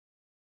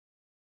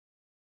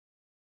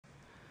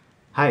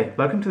Hi,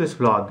 welcome to this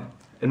vlog.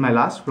 In my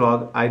last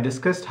vlog, I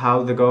discussed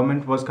how the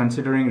government was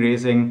considering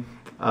raising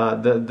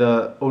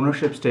the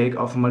ownership stake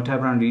of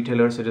multi-brand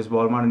retailers such as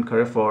Walmart and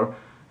Carrefour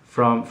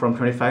from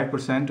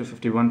 25% to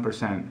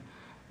 51%.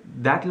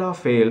 That law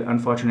failed,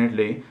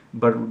 unfortunately,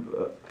 but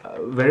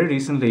very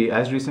recently,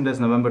 as recent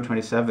as November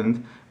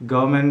 27th,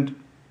 government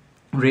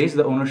raised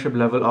the ownership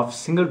level of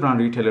single brand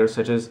retailers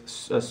such as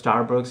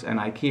Starbucks and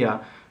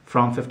IKEA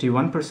from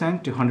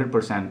 51% to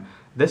 100%.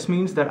 This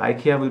means that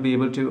IKEA will be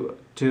able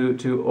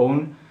to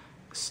own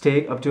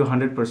stake up to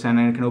 100%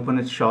 and it can open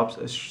its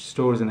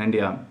stores in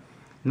India.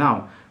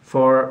 Now,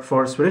 for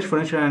Swedish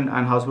furniture and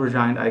houseware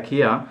giant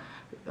IKEA,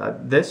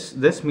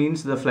 this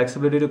means the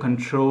flexibility to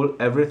control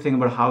everything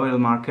about how it will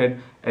market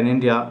in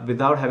India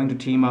without having to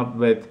team up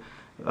with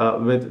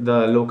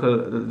the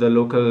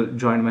local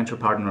joint venture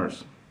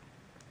partners.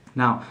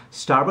 Now,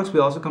 Starbucks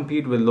will also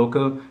compete with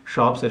local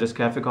shops such as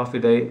Cafe Coffee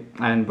Day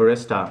and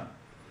Barista.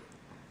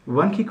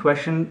 One key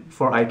question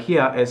for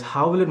IKEA is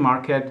how will it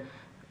market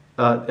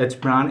its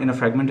brand in a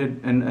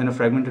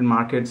fragmented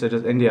market such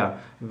as India,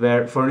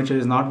 where furniture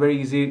is not very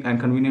easy and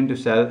convenient to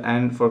sell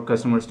and for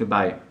customers to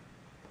buy.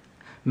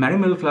 Many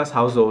middle-class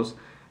households,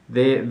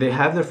 they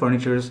have their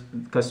furnitures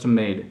custom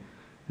made.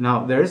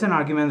 Now, there is an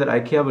argument that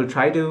IKEA will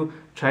try to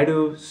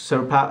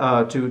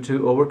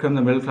overcome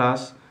the middle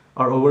class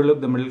or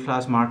overlook the middle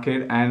class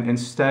market and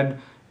instead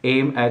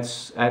aim at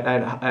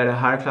a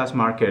higher class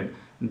market,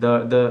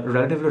 the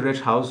relatively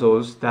rich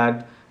households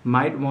that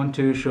might want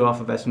to show off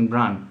a Western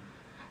brand.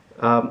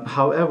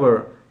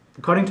 However,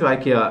 according to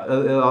IKEA,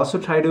 it'll also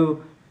try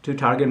to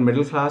target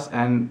middle class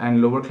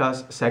and lower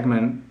class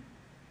segment,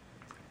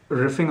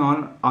 riffing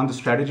on the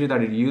strategy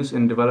that it used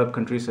in developed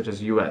countries such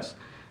as US.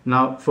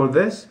 Now, for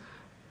this,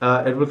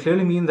 it will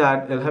clearly mean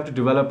that it'll have to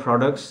develop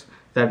products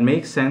that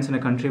make sense in a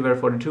country where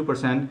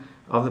 42%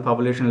 of the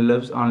population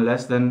lives on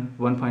less than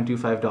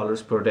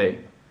 $1.25 per day.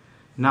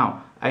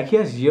 Now, IKEA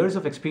has years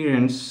of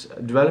experience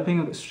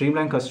developing a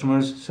streamlined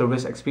customer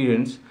service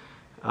experience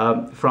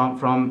from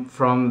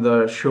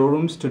the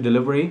showrooms to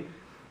delivery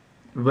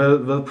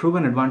will prove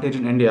an advantage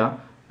in India,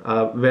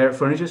 where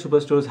furniture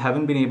superstores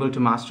haven't been able to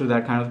master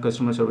that kind of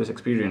customer service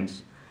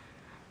experience.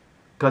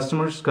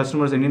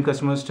 Indian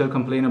customers still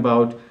complain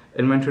about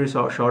inventory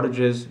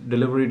shortages,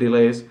 delivery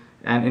delays,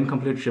 and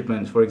incomplete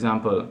shipments, for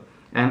example.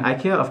 And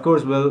IKEA, of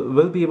course,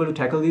 will be able to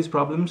tackle these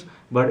problems,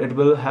 but it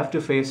will have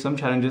to face some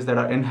challenges that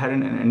are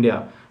inherent in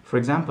India. For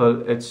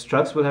example, its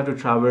trucks will have to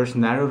traverse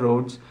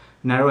narrow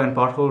and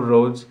pothole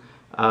roads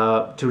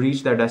to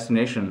reach their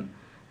destination.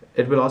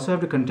 It will also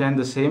have to contend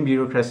the same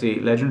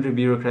legendary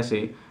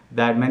bureaucracy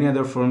that many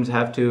other firms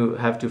have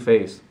to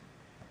face.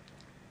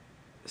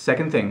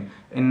 Second thing,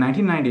 in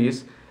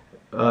 1990s,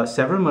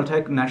 several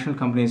multinational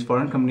companies,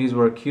 foreign companies,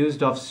 were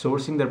accused of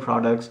sourcing their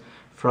products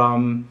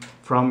from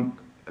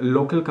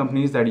local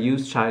companies that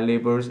used child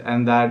laborers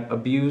and that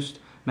abused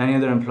many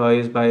other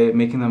employees by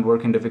making them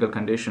work in difficult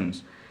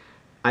conditions.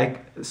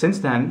 Since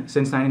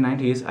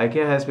 1990s,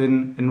 IKEA has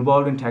been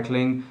involved in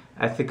tackling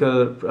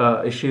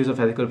issues of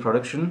ethical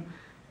production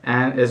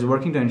and is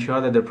working to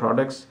ensure that their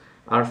products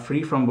are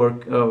free from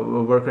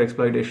worker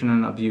exploitation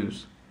and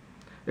abuse.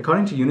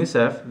 According to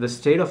UNICEF, the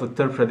state of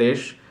Uttar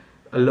Pradesh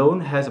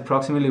alone has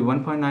approximately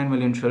 1.9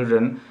 million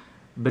children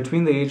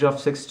between the age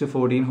of 6 to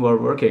 14 who are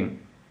working.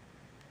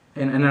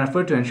 In an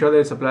effort to ensure that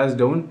its suppliers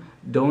don't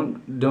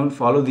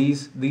follow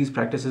these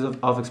practices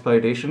of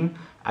exploitation,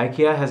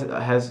 IKEA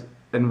has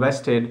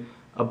invested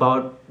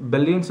about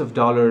billions of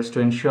dollars to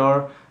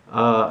ensure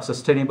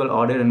sustainable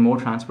audit and more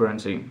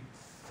transparency.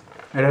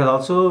 It has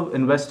also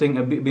been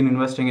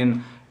investing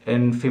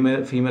in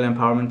female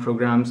empowerment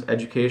programs,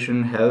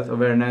 education, health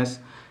awareness,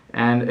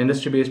 and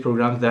industry-based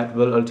programs that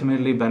will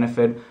ultimately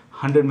benefit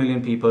 100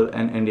 million people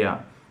in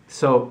India.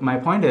 So my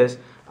point is,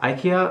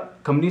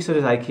 companies such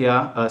as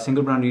IKEA,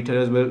 single brand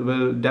retailers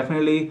will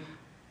definitely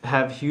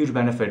have huge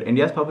benefit.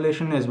 India's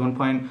population is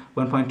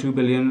 1.2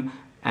 billion,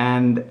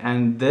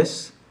 and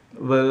this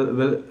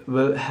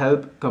will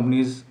help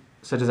companies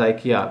such as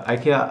IKEA.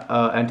 IKEA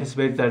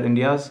anticipates that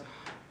India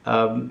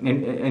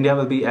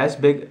will be as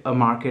big a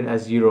market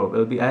as Europe. It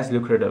will be as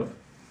lucrative.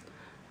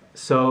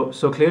 So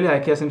clearly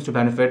IKEA seems to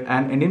benefit,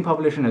 and Indian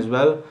population as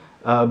well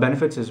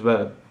benefits as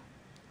well.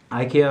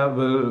 IKEA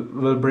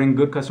will bring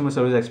good customer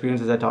service experience,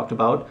 as I talked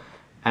about,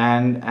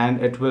 and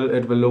it will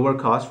lower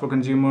costs for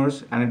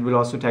consumers, and it will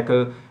also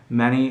tackle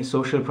many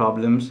social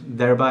problems,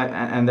 thereby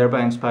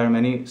inspire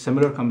many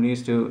similar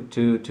companies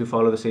to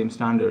follow the same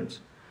standards.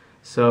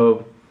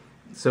 I'm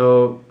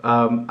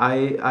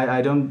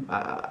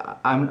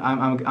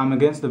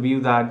against the view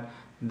that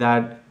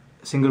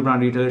single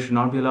brand retailers should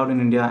not be allowed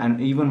in India,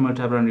 and even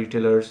multi-brand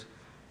retailers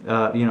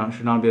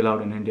should not be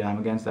allowed in India. I'm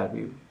against that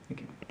view.